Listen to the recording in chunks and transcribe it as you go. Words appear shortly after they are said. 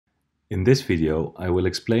In this video, I will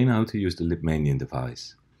explain how to use the Lippmannian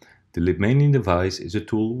device. The Lippmannian device is a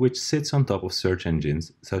tool which sits on top of search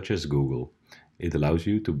engines such as Google. It allows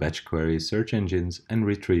you to batch query search engines and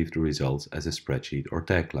retrieve the results as a spreadsheet or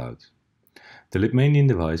tag cloud. The Lippmannian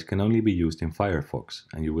device can only be used in Firefox,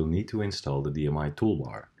 and you will need to install the DMI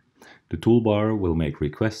toolbar. The toolbar will make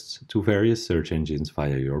requests to various search engines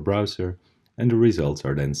via your browser, and the results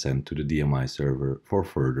are then sent to the DMI server for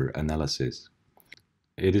further analysis.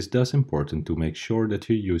 It is thus important to make sure that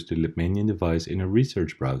you use the Lippmannian device in a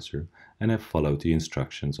research browser and have followed the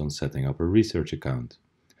instructions on setting up a research account.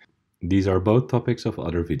 These are both topics of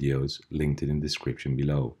other videos linked in the description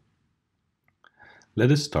below.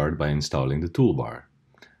 Let us start by installing the toolbar.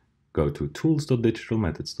 Go to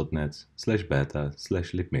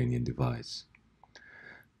tools.digitalmethods.net/beta/Lippmannian device.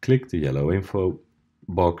 Click the yellow info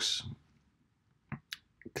box,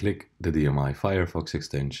 click the DMI Firefox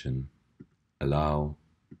extension, allow,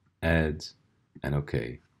 add, and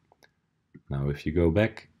OK. Now if you go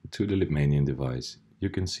back to the Lippmannian device,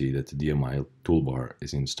 you can see that the DMI toolbar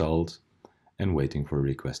is installed and waiting for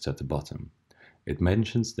requests at the bottom. It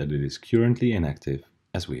mentions that it is currently inactive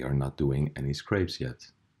as we are not doing any scrapes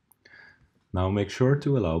yet. Now make sure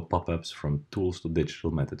to allow pop-ups from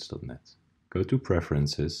tools.digitalmethods.net. Go to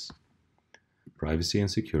Preferences, Privacy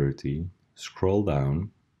and Security, scroll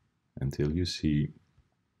down until you see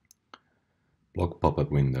Block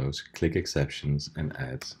pop-up windows, click Exceptions and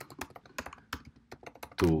add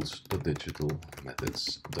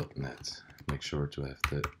tools.digitalmethods.net. Make sure to have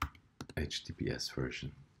the HTTPS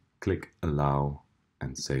version. Click Allow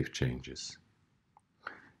and Save Changes.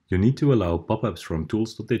 You need to allow pop-ups from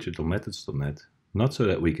tools.digitalmethods.net, not so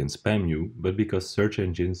that we can spam you, but because search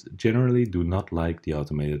engines generally do not like the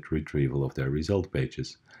automated retrieval of their result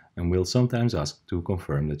pages and will sometimes ask to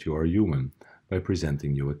confirm that you are human by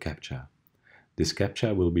presenting you a CAPTCHA. This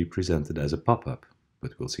CAPTCHA will be presented as a pop-up,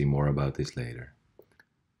 but we'll see more about this later.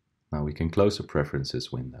 Now we can close the Preferences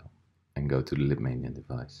window and go to the Lippmannian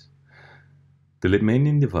device. The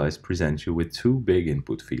Lippmannian device presents you with two big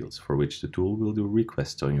input fields for which the tool will do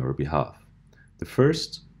requests on your behalf. The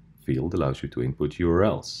first field allows you to input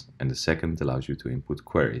URLs, and the second allows you to input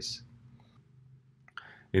queries.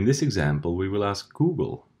 In this example, we will ask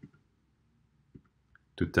Google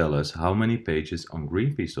to tell us how many pages on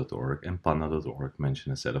greenpeace.org and panda.org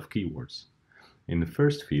mention a set of keywords. In the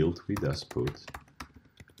first field, we thus put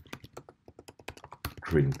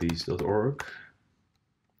greenpeace.org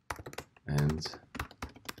and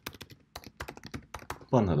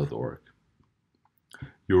panda.org.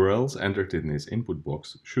 URLs entered in this input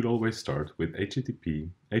box should always start with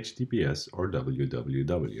HTTP, HTTPS or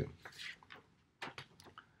www.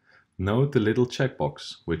 Note the little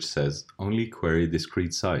checkbox which says only query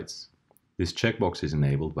discrete sites. This checkbox is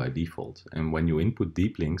enabled by default, and when you input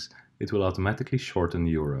deep links, it will automatically shorten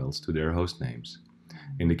the URLs to their host names.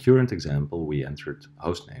 In the current example, we entered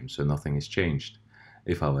host names, so nothing is changed.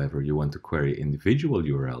 If, however, you want to query individual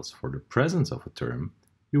URLs for the presence of a term,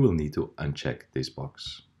 you will need to uncheck this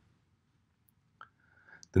box.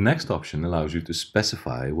 The next option allows you to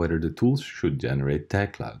specify whether the tools should generate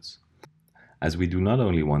tag clouds. As we do not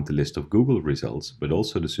only want the list of Google results, but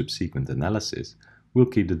also the subsequent analysis, we'll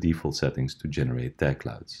keep the default settings to generate tag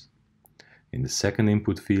clouds. In the second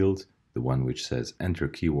input field, the one which says enter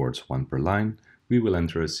keywords one per line, we will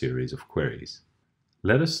enter a series of queries.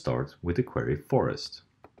 Let us start with the query forest.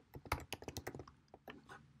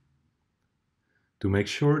 To make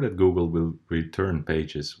sure that Google will return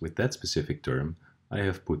pages with that specific term, I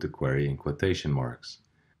have put the query in quotation marks.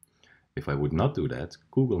 If I would not do that,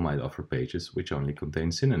 Google might offer pages which only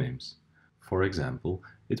contain synonyms. For example,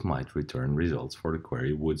 it might return results for the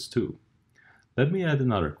query woods too. Let me add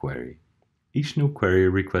another query. Each new query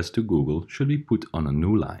request to Google should be put on a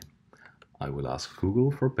new line. I will ask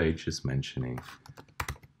Google for pages mentioning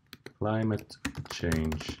climate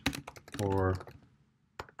change or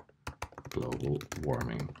global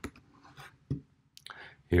warming.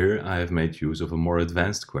 Here I have made use of a more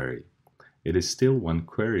advanced query. It is still one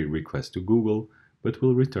query request to Google, but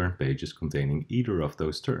will return pages containing either of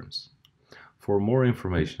those terms. For more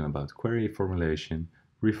information about query formulation,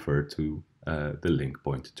 refer to the link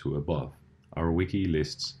pointed to above. Our wiki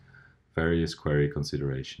lists various query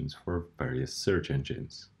considerations for various search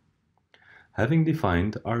engines. Having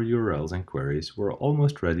defined our URLs and queries, we're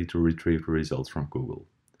almost ready to retrieve the results from Google.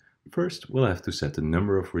 First, we'll have to set the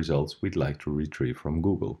number of results we'd like to retrieve from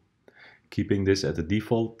Google. Keeping this at the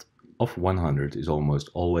default of 100 is almost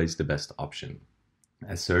always the best option,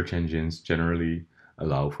 as search engines generally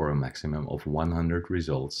allow for a maximum of 100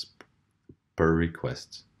 results per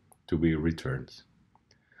request to be returned.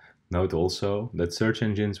 Note also that search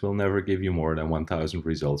engines will never give you more than 1000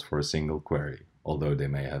 results for a single query, although they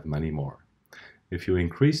may have many more. If you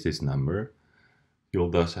increase this number, you'll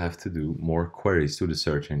thus have to do more queries to the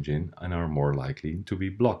search engine and are more likely to be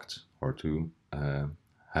blocked or to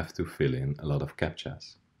have to fill in a lot of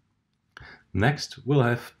CAPTCHAs. Next, we'll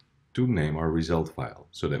have to name our result file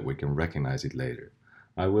so that we can recognize it later.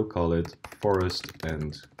 I will call it forest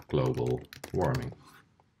and global warming.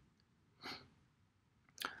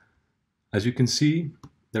 As you can see,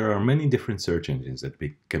 there are many different search engines that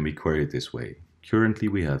can be queried this way. Currently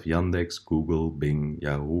we have Yandex, Google, Bing,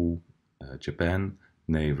 Yahoo Japan,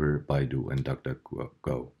 Naver, Baidu and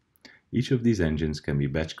DuckDuckGo. Each of these engines can be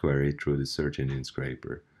batch queried through the search engine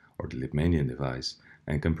scraper or the Lippmannian device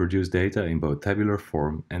and can produce data in both tabular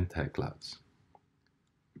form and tag clouds.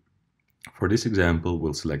 For this example,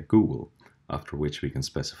 we'll select Google, after which we can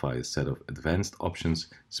specify a set of advanced options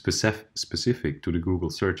specific to the Google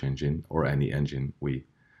search engine or any engine we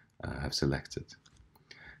have selected.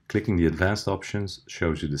 Clicking the advanced options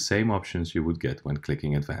shows you the same options you would get when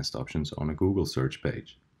clicking advanced options on a Google search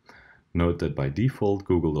page. Note that by default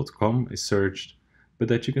google.com is searched, but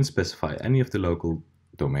that you can specify any of the local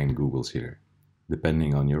domain Googles here.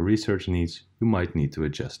 Depending on your research needs, you might need to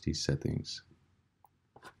adjust these settings.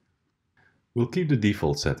 We'll keep the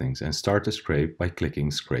default settings and start the scrape by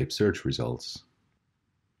clicking Scrape Search Results.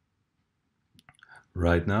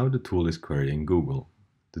 Right now the tool is querying Google.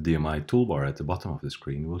 The DMI toolbar at the bottom of the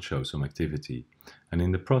screen will show some activity, and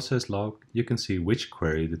in the process log you can see which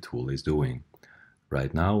query the tool is doing.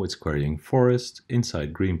 Right now it's querying forest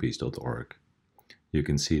inside greenpeace.org. You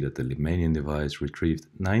can see that the Lippmannian device retrieved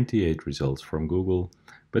 98 results from Google,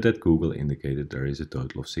 but that Google indicated there is a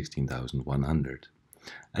total of 16,100.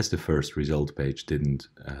 As the first result page didn't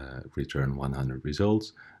return 100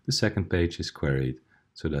 results, the second page is queried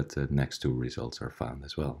so that the next two results are found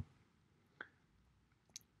as well.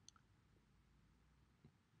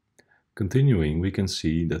 Continuing, we can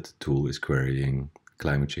see that the tool is querying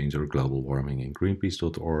climate change or global warming in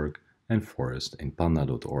greenpeace.org and forest in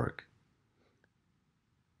panda.org.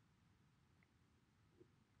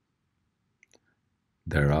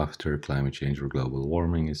 Thereafter, climate change or global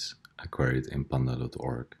warming is queried in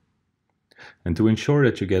panda.org. And to ensure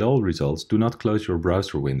that you get all results, do not close your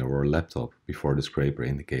browser window or laptop before the scraper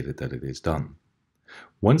indicated that it is done.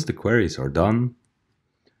 Once the queries are done,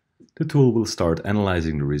 the tool will start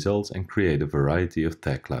analyzing the results and create a variety of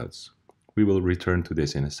tag clouds. We will return to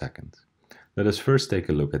this in a second. Let us first take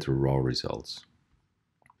a look at the raw results.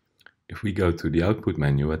 If we go to the output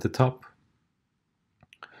menu at the top,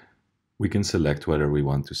 we can select whether we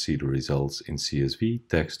want to see the results in CSV,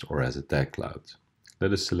 text or as a tag cloud.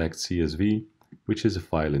 Let us select CSV, which is a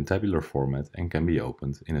file in tabular format and can be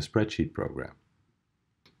opened in a spreadsheet program.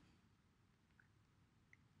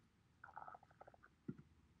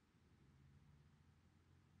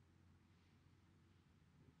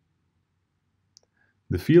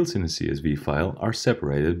 The fields in a CSV file are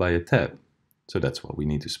separated by a tab, so that's what we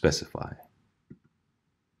need to specify.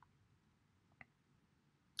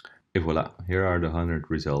 Et voila, here are the 100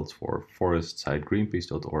 results for forest site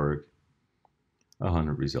greenpeace.org,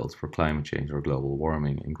 100 results for climate change or global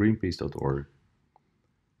warming in greenpeace.org,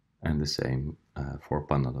 and the same for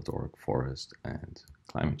panda.org, forest and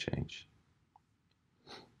climate change.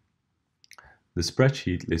 The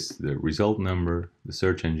spreadsheet lists the result number, the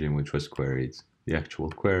search engine which was queried, the actual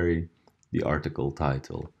query, the article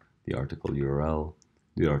title, the article URL,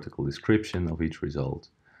 the article description of each result,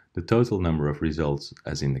 the total number of results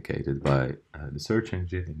as indicated by the search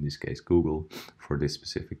engine, in this case Google, for this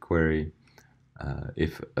specific query.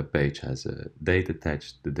 If a page has a date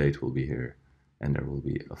attached, the date will be here, and there will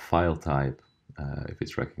be a file type if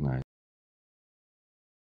it's recognized,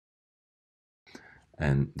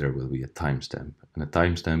 and there will be a timestamp. And a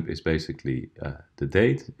timestamp is basically the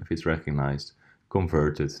date, if it's recognized,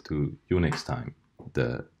 converted to Unix time,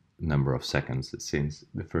 the number of seconds since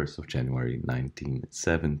the 1st of January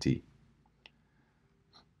 1970.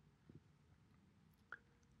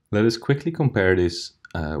 Let us quickly compare this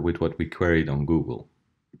with what we queried on Google.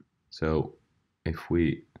 So if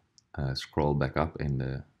we scroll back up in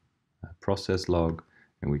the process log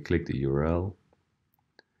and we click the URL,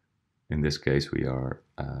 in this case we are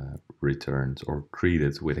returned or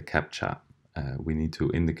greeted with a CAPTCHA. We need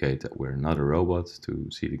to indicate that we're not a robot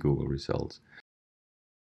to see the Google results.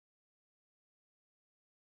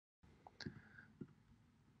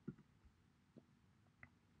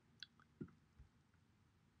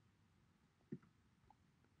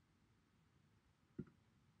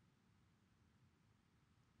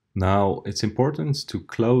 Now, it's important to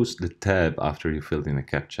close the tab after you filled in a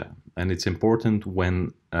CAPTCHA. And it's important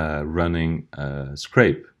when running a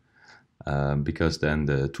scrape, because then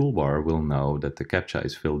the toolbar will know that the CAPTCHA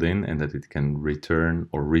is filled in and that it can return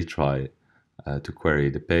or retry to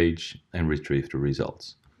query the page and retrieve the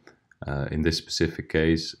results. In this specific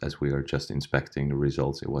case, as we are just inspecting the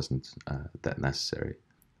results, it wasn't that necessary.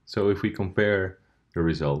 So if we compare the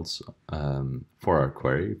results for our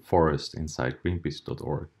query, forest inside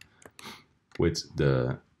greenpeace.org, with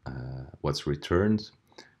the what's returned,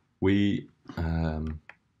 we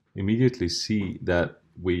immediately see that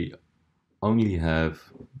we only have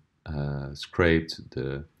scraped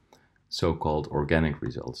the so-called organic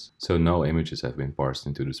results. So no images have been parsed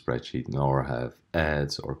into the spreadsheet, nor have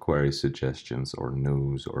ads or query suggestions or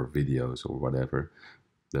news or videos or whatever.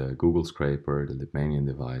 The Google scraper, the Lippmannian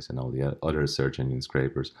device, and all the other search engine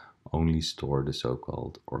scrapers only store the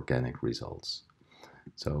so-called organic results.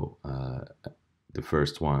 So the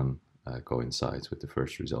first one coincides with the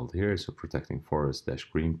first result here. So protecting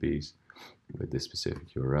forest-Greenpeace with this specific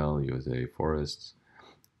URL, USA forests.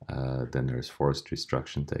 Then there's forest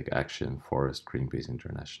destruction, take action, forest, Greenpeace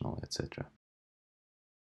International, etc.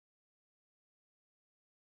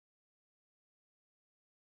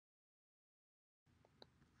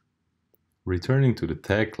 Returning to the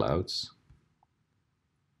tag clouds,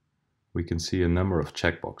 we can see a number of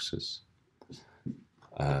checkboxes,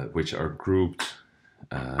 which are grouped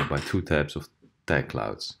by two types of tag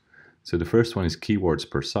clouds. So the first one is keywords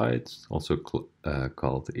per site, also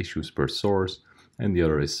called issues per source, and the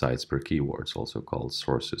other is sites per keywords, also called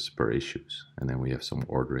sources per issues. And then we have some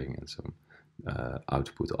ordering and some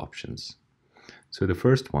output options. So the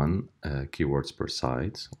first one, keywords per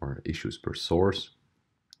site or issues per source,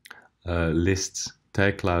 lists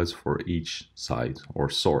tag clouds for each site or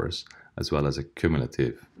source, as well as a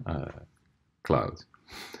cumulative cloud.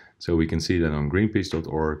 So we can see that on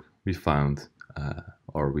greenpeace.org we found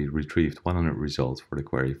we retrieved 100 results for the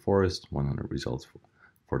query forest, 100 results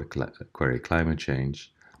for the query climate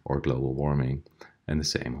change or global warming, and the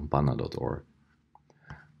same on panda.org.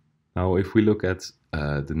 Now, if we look at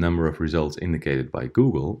the number of results indicated by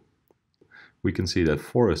Google, we can see that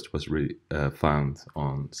forest was found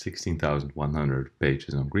on 16,100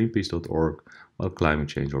 pages on greenpeace.org, while climate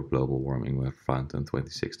change or global warming were found on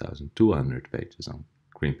 26,200 pages on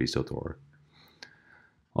greenpeace.org.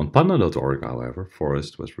 On panda.org, however,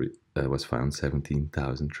 forest was found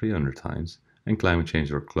 17,300 times, and climate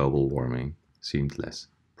change or global warming seemed less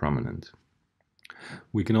prominent.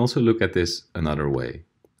 We can also look at this another way,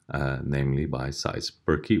 namely by sites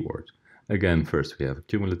per keyword. Again, first we have a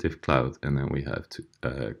cumulative cloud, and then we have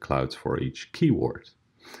clouds for each keyword.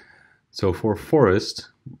 So for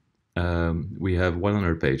forest, we have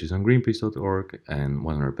 100 pages on greenpeace.org and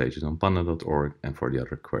 100 pages on panda.org, and for the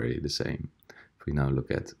other query the same. If we now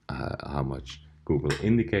look at how much Google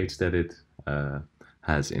indicates that it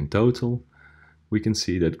has in total, we can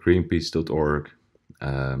see that greenpeace.org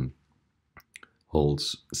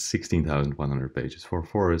holds 16,100 pages for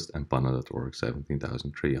forest and panda.org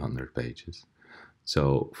 17,300 pages.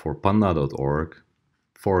 So for panda.org,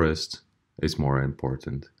 forest is more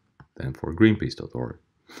important than for greenpeace.org.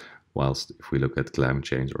 Whilst if we look at climate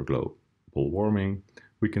change or global warming,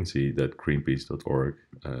 we can see that greenpeace.org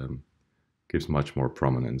gives much more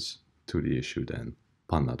prominence to the issue than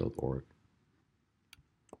panda.org.